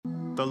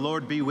The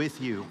Lord be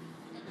with you.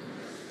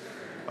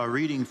 A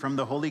reading from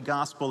the Holy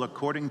Gospel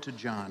according to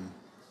John.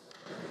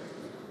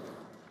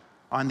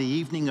 On the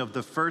evening of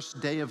the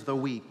first day of the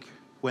week,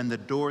 when the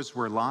doors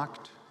were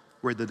locked,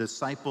 where the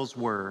disciples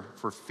were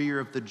for fear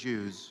of the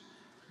Jews,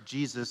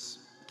 Jesus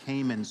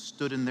came and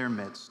stood in their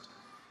midst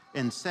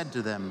and said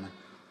to them,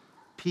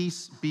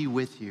 "Peace be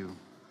with you."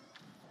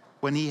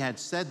 When he had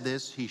said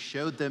this, he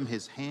showed them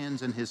his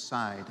hands and his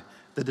side.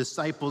 The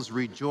disciples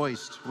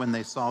rejoiced when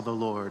they saw the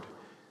Lord.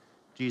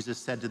 Jesus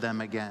said to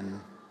them again,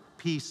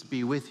 "Peace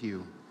be with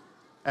you.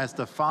 As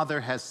the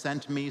Father has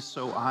sent me,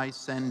 so I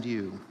send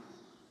you."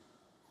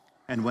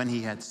 And when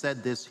he had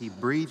said this, he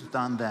breathed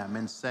on them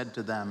and said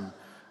to them,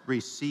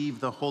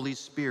 "Receive the Holy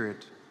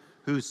Spirit.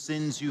 Whose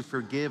sins you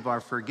forgive are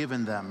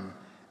forgiven them,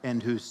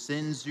 and whose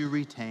sins you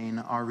retain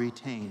are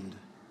retained."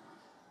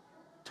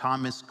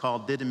 Thomas,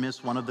 called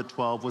Didymus, one of the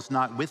 12, was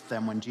not with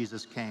them when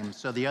Jesus came.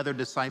 So the other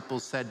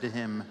disciples said to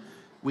him,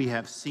 "We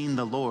have seen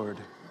the Lord."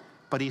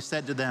 But he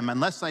said to them,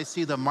 "Unless I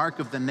see the mark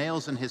of the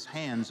nails in his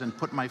hands and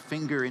put my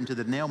finger into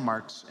the nail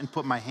marks and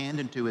put my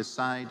hand into his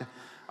side,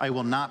 I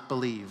will not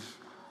believe."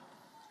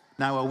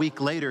 Now a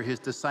week later, his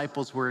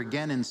disciples were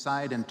again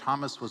inside and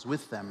Thomas was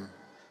with them.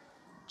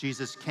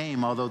 Jesus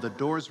came, although the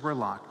doors were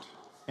locked,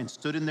 and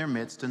stood in their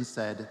midst and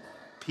said,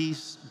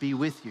 "Peace be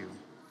with you."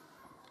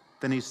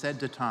 Then he said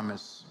to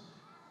Thomas,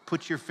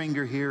 "Put your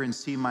finger here and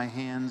see my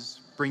hands.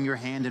 Bring your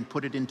hand and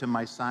put it into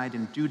my side,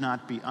 and do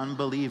not be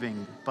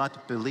unbelieving,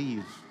 but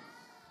believe."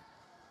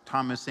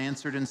 Thomas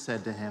answered and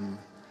said to him,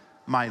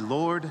 "My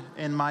Lord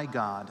and my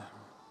God."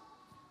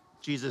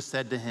 Jesus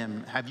said to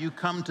him, "Have you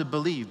come to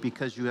believe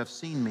because you have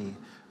seen me?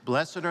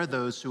 Blessed are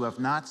those who have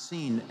not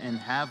seen and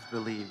have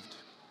believed."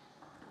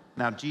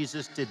 Now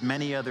Jesus did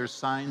many other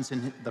signs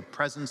in the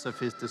presence of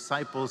his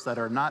disciples that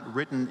are not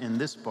written in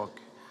this book.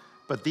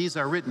 But these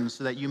are written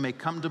so that you may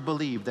come to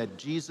believe that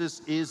Jesus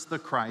is the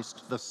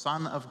Christ, the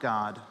Son of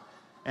God,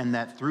 and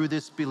that through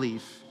this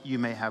belief you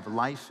may have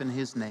life in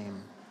his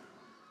name.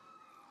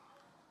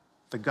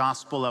 The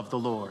Gospel of the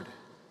Lord.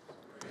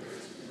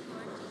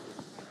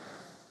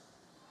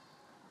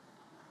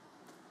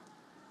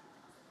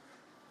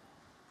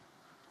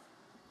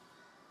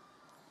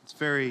 It's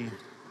very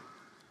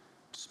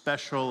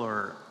special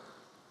or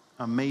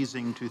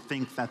amazing to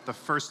think that the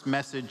first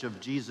message of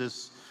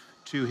Jesus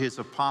to his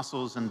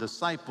apostles and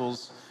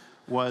disciples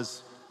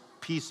was,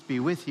 "Peace be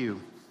with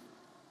you."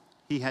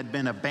 He had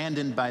been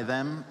abandoned by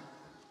them.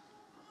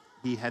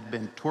 He had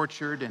been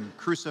tortured and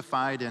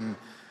crucified and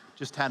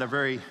just had a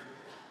very,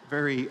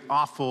 very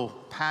awful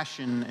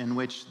passion in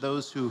which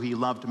those who he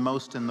loved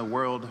most in the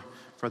world,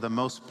 for the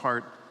most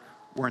part,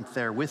 weren't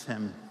there with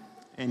him.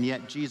 And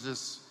yet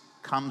Jesus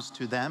comes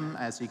to them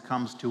as he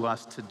comes to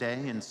us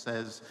today and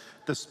says,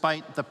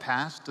 despite the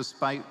past,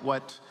 despite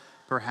what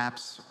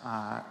perhaps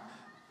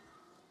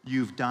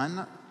you've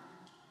done,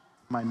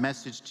 my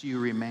message to you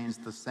remains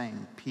the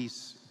same.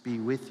 Peace be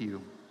with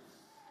you.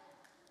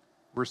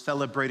 We're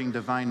celebrating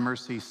Divine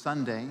Mercy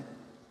Sunday,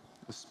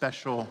 a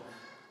special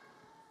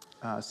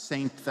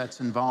saint that's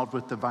involved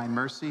with Divine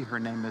Mercy. Her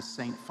name is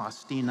Saint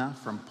Faustina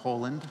from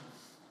Poland.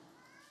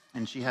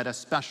 And she had a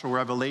special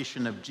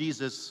revelation of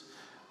Jesus,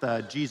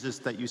 the Jesus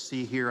that you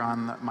see here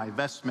on my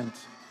vestment,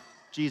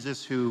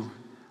 Jesus who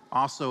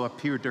also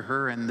appeared to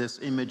her in this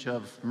image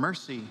of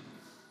mercy,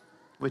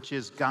 which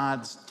is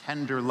God's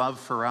tender love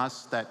for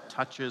us that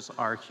touches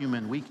our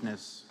human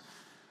weakness.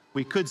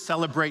 We could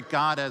celebrate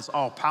God as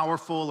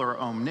all-powerful or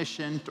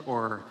omniscient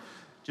or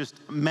just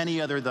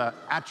many other the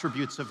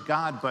attributes of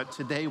God, but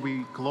today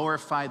we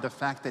glorify the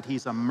fact that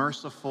he's a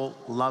merciful,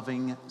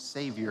 loving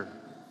Savior.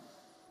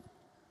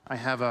 I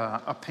have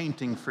a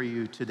painting for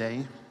you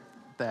today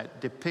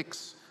that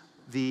depicts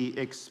the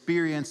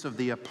experience of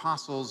the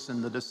apostles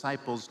and the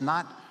disciples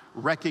not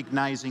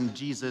recognizing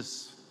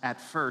Jesus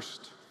at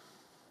first.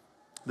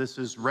 This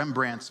is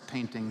Rembrandt's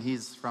painting.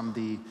 He's from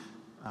the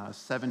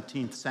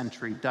 17th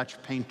century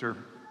Dutch painter.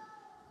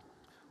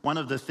 One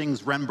of the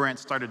things Rembrandt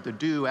started to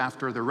do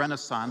after the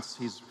Renaissance,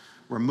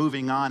 we're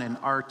moving on in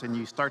art, and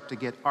you start to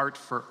get art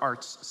for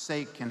art's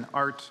sake and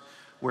art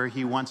where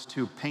he wants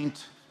to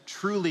paint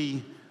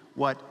truly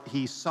what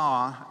he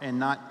saw and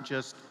not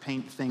just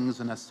paint things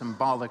in a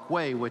symbolic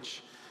way,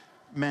 which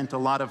meant a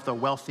lot of the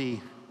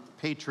wealthy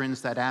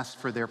patrons that asked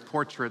for their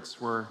portraits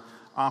were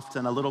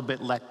often a little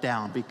bit let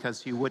down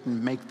because he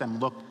wouldn't make them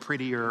look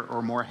prettier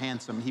or more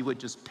handsome. He would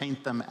just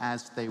paint them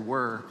as they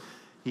were.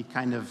 He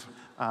kind of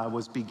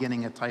was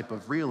beginning a type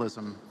of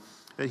realism.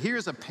 But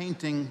here's a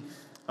painting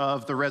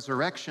of the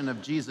resurrection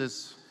of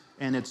Jesus,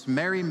 and it's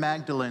Mary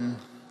Magdalene,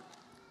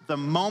 the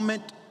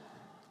moment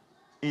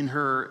in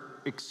her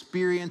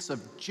experience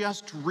of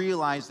just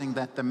realizing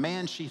that the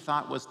man she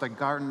thought was the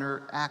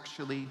gardener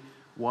actually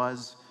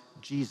was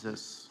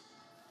Jesus.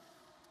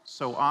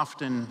 So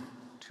often,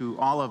 to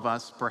all of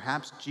us,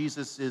 perhaps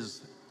Jesus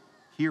is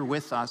here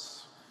with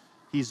us.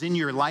 He's in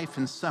your life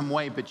in some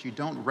way, but you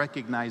don't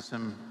recognize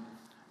him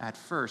at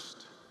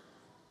first.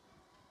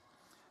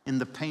 In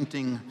the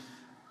painting,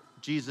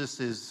 Jesus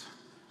is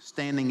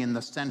standing in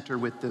the center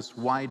with this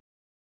wide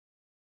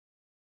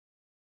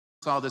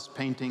saw this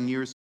painting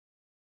years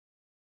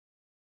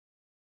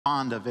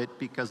fond of it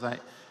because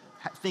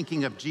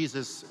thinking of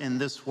Jesus in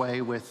this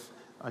way with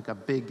like a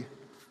big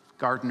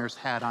gardener's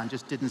hat on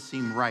just didn't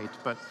seem right.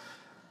 But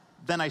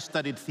then I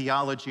studied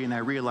theology and I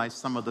realized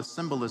some of the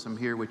symbolism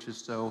here, which is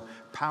so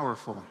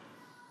powerful.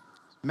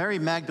 Mary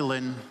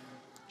Magdalene,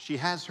 she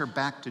has her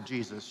back to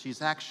Jesus.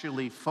 She's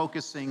actually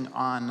focusing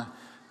on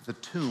the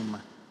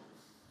tomb.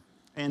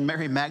 And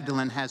Mary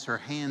Magdalene has her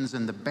hands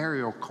in the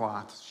burial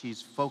cloths.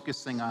 She's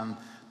focusing on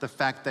the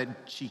fact that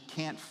she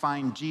can't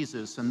find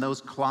Jesus, and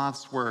those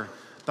cloths were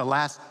the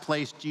last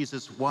place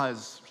Jesus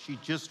was. She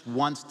just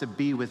wants to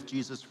be with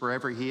Jesus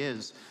wherever he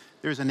is.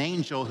 There's an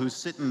angel who's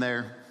sitting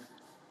there.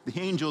 The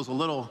angel's a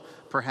little,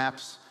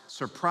 perhaps,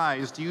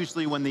 surprised.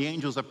 Usually when the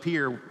angels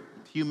appear,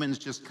 humans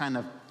just kind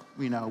of,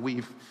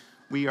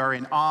 we are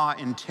in awe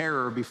and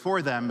terror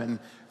before them, and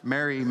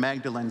Mary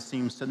Magdalene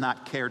seems to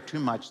not care too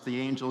much. The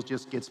angel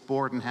just gets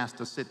bored and has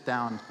to sit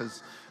down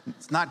because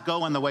it's not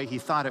going the way he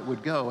thought it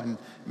would go. And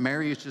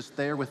Mary is just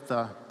there with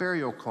the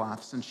burial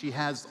cloths, and she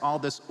has all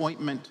this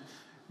ointment.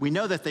 We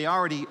know that they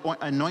already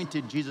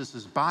anointed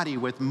Jesus' body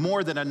with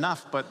more than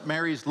enough, but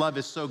Mary's love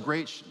is so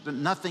great that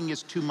nothing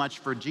is too much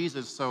for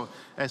Jesus. So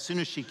as soon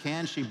as she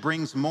can, she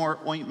brings more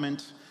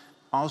ointment.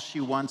 All she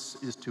wants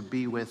is to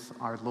be with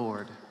our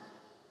Lord.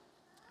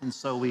 And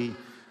so we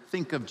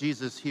think of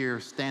Jesus here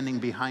standing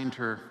behind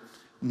her,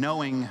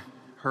 knowing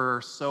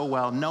her so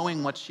well,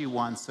 knowing what she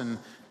wants, and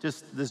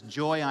just this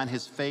joy on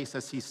his face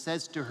as he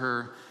says to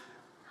her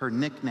her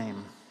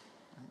nickname.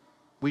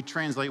 We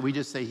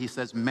just say he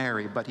says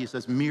Mary, but he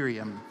says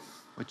Miriam,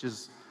 which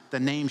is the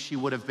name she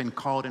would have been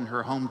called in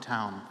her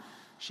hometown.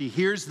 She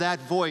hears that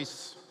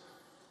voice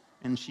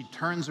and she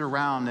turns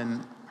around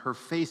and her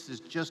face is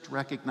just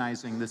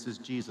recognizing this is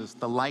Jesus.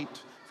 The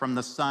light from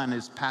the sun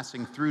is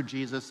passing through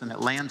Jesus and it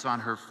lands on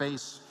her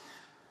face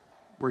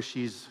where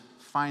she's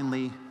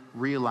finally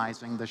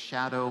realizing the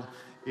shadow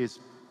is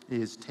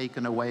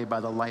taken away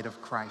by the light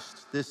of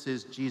Christ. This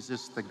is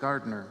Jesus the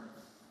gardener.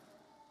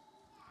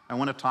 I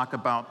want to talk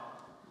about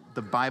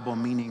the Bible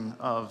meaning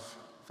of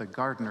the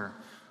gardener.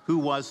 Who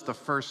was the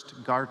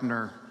first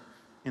gardener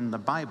in the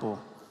Bible?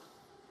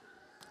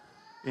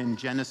 In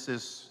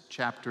Genesis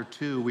chapter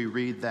 2, we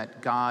read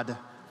that God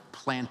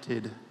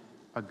planted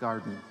a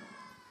garden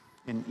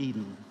in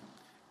Eden.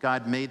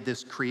 God made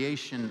this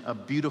creation a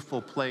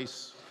beautiful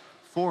place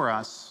for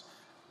us.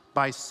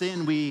 By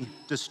sin, we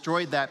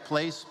destroyed that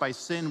place. By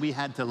sin, we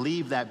had to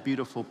leave that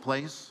beautiful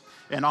place.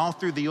 And all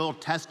through the Old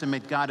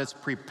Testament, God is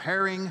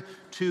preparing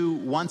to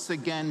once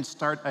again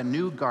start a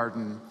new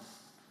garden.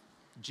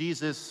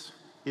 Jesus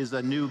is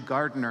a new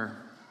gardener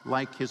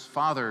like his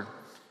Father.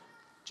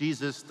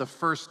 Jesus, the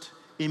first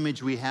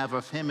image we have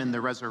of him in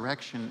the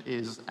resurrection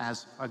is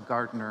as a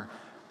gardener,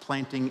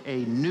 planting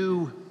a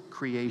new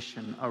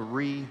creation, a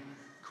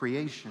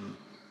re-creation.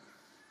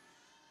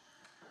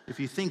 If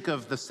you think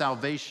of the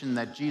salvation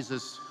that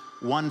Jesus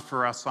won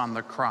for us on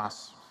the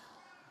cross,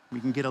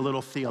 we can get a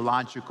little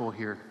theological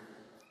here.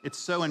 It's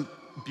so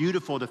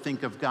beautiful to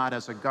think of God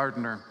as a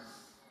gardener.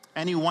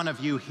 Any one of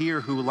you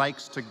here who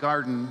likes to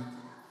garden,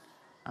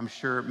 I'm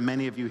sure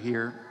many of you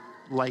here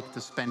like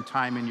to spend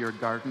time in your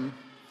garden.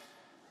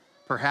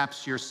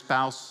 Perhaps your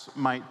spouse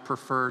might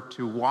prefer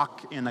to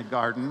walk in a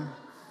garden,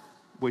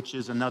 which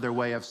is another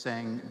way of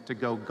saying to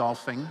go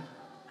golfing,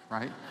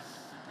 right?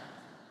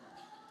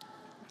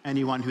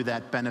 Anyone who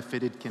that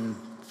benefited can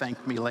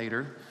thank me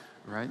later,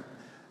 right?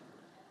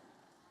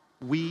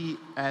 We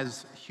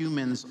as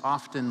humans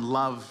often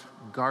love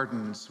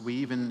gardens. We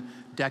even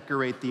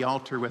decorate the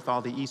altar with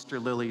all the Easter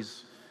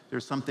lilies.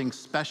 There's something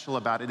special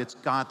about it. It's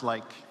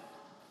godlike.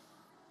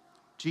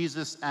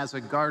 Jesus as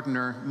a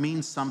gardener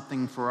means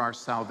something for our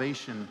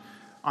salvation.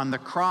 On the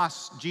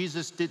cross,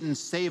 Jesus didn't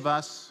save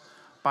us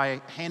by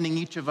handing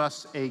each of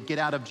us a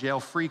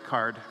get-out-of-jail-free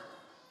card.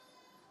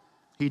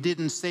 He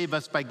didn't save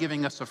us by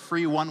giving us a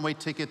free one-way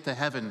ticket to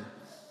heaven.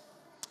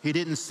 He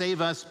didn't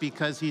save us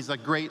because he's a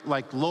great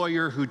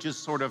lawyer who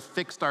just sort of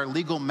fixed our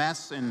legal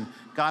mess and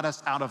got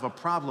us out of a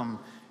problem.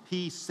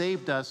 He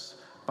saved us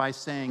by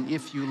saying,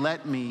 if you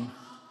let me,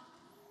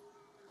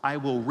 I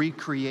will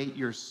recreate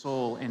your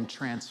soul and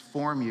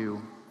transform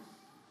you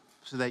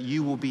so that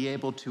you will be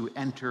able to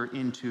enter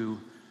into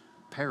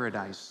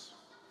paradise.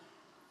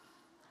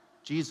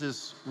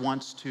 Jesus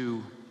wants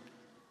to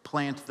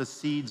plant the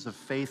seeds of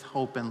faith,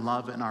 hope, and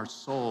love in our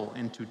soul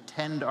and to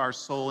tend our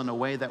soul in a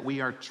way that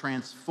we are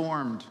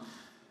transformed.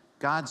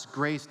 God's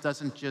grace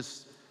doesn't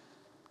just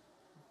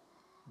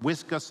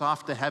whisk us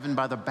off to heaven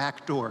by the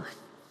back door.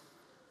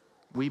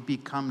 We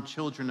become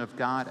children of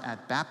God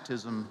at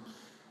baptism.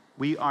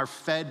 We are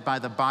fed by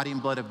the body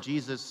and blood of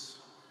Jesus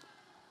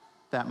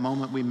that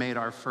moment we made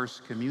our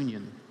first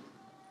communion.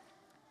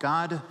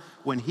 God,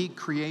 when he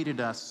created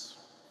us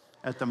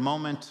at the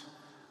moment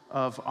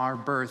of our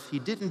birth, he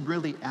didn't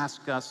really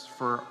ask us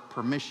for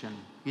permission.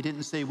 He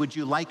didn't say, would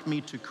you like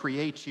me to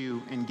create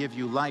you and give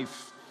you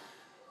life?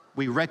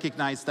 We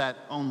recognize that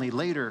only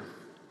later.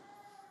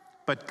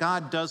 But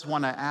God does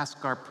want to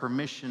ask our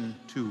permission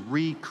to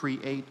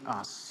recreate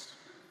us.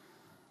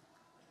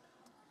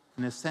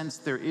 In a sense,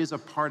 there is a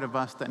part of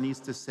us that needs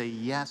to say,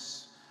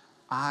 yes,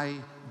 I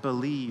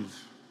believe.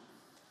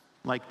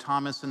 Like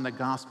Thomas in the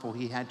gospel,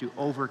 he had to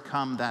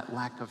overcome that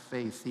lack of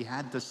faith. He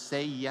had to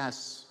say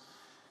yes.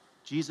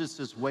 Jesus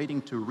is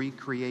waiting to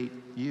recreate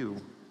you.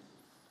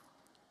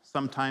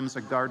 Sometimes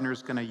a gardener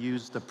is going to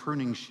use the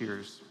pruning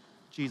shears.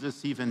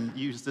 Jesus even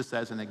used this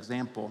as an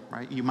example,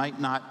 right? You might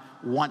not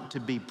want to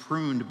be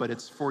pruned, but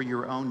it's for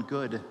your own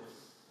good.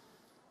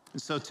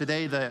 And so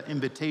today, the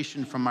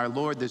invitation from our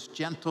Lord, this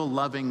gentle,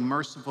 loving,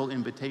 merciful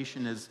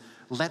invitation is,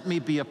 let me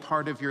be a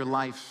part of your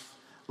life.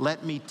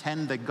 Let me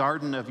tend the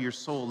garden of your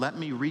soul. Let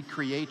me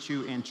recreate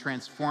you and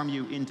transform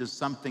you into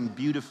something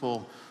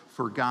beautiful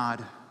for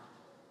God.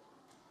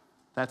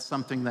 That's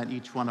something that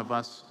each one of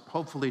us,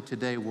 hopefully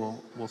today,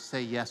 will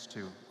say yes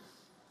to.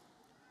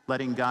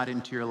 Letting God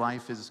into your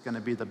life is going to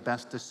be the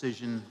best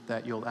decision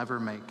that you'll ever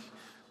make.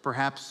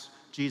 Perhaps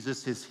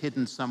Jesus is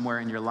hidden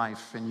somewhere in your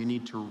life and you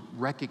need to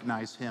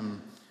recognize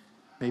him.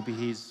 Maybe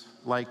he's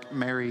like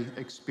Mary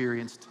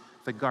experienced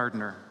the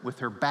gardener, with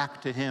her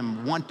back to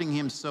him, wanting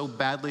him so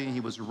badly, and he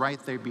was right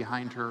there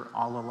behind her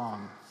all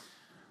along.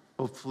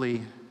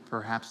 Hopefully,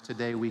 perhaps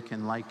today we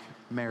can, like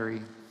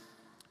Mary,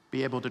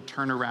 be able to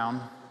turn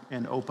around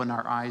and open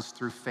our eyes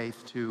through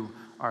faith to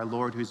our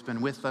Lord, who's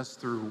been with us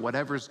through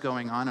whatever's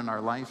going on in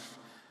our life.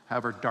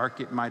 However dark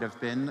it might have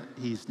been,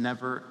 he's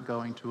never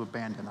going to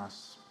abandon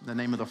us. In the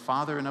name of the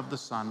Father, and of the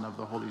Son, and of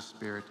the Holy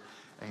Spirit,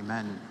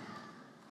 amen.